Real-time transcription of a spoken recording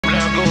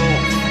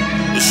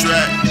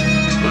track.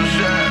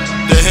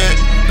 The hip,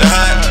 the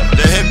hot,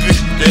 the hippie,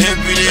 the hip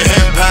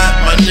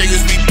hop. My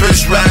niggas be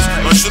push racks.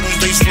 My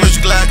shooters they switch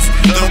glocks.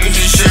 Don't get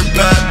this shit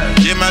pop.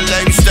 Yeah, my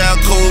lifestyle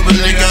cool, but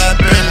nigga I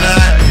been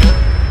hot.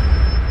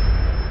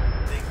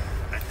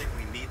 I think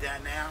we need that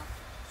now.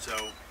 So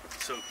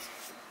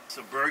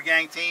Byrd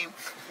Gang team,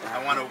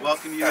 I want to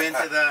welcome you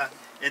into the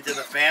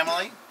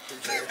family,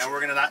 and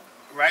we're gonna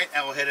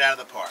and we'll hit it out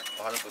of the park.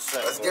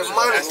 100%. Let's get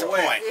money. That's the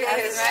point.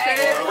 Yes,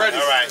 All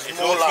right, it's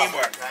all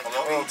teamwork.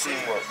 All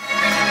teamwork.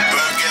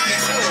 Byrd Gang.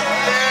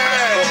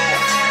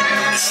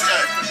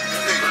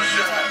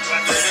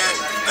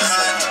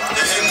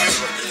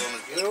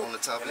 On the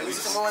top of the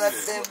list.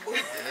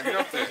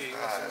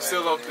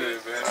 Still up there,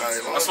 man.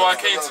 That's why I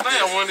came tonight.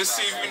 I wanted to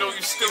see if you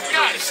still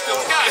got it.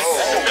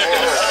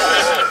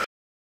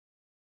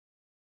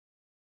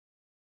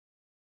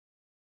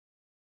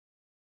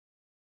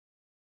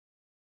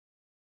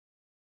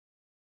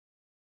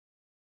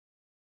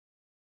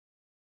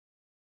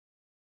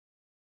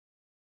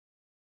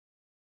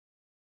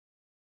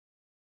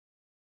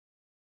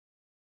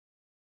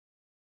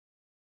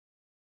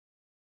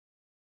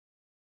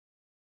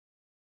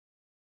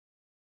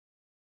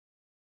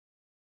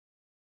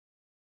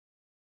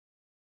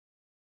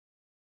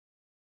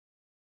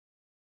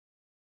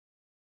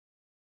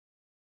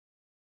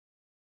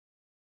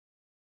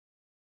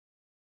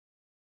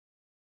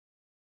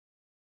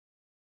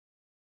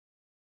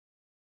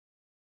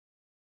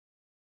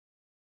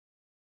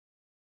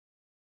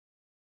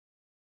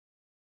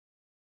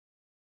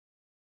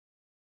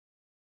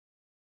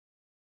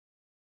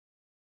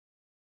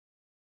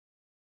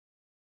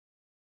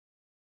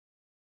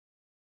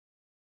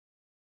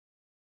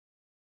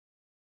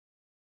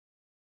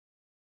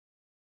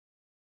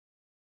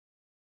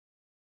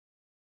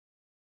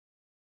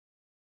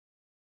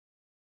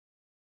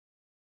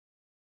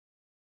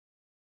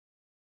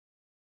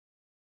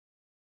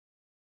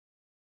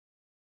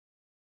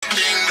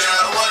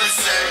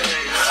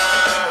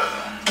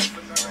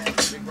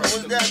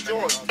 I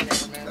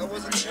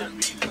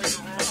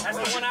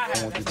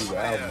want to do the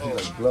album. He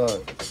like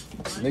blood.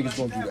 Niggas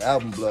gonna do the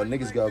album blood.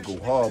 Niggas gotta go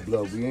hard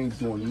blood. We ain't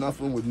doing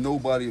nothing with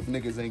nobody if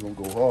niggas ain't gonna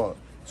go hard.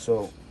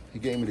 So he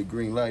gave me the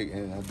green light,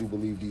 and I do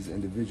believe these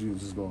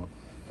individuals is gonna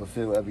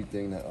fulfill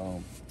everything that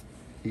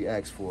he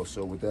asked for.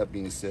 So with that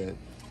being said,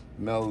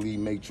 Mel Lee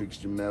Matrix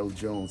Jamel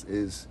Jones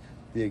is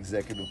the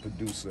executive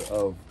producer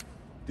of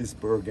this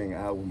Byrd Gang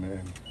album,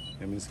 man.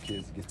 Him and his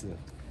kids get to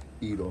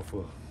eat off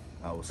of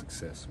our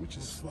success, which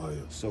is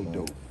so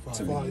dope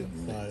to me.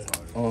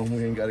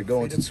 We ain't got to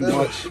go into too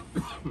much.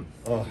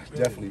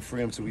 Definitely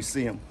free him till we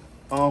see him.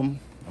 I'm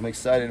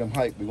excited. I'm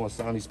hyped. We're gonna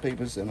sign these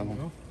papers,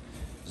 and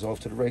it's off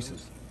to the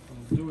races.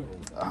 Go,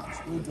 guys. I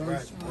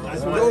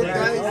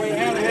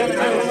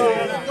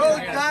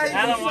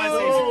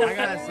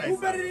gotta say, who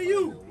better than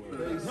you?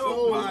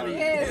 Nobody.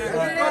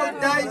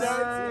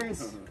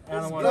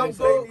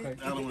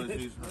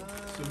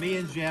 So me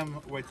and Jim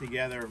were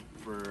together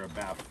for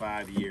about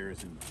 5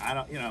 years, and I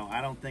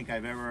don't think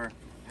I've ever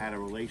had a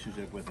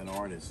relationship with an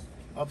artist,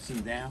 ups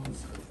and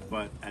downs,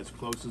 but as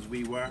close as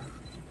we were,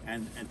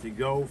 and to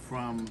go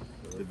from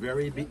the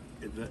very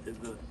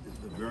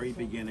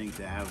beginning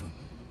to have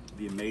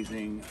the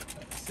amazing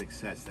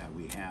success that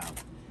we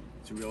have.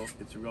 It's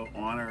a real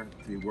honor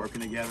to be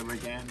working together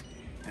again,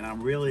 and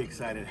I'm really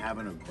excited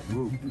having a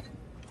group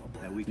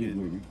that we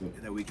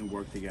can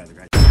work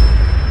together.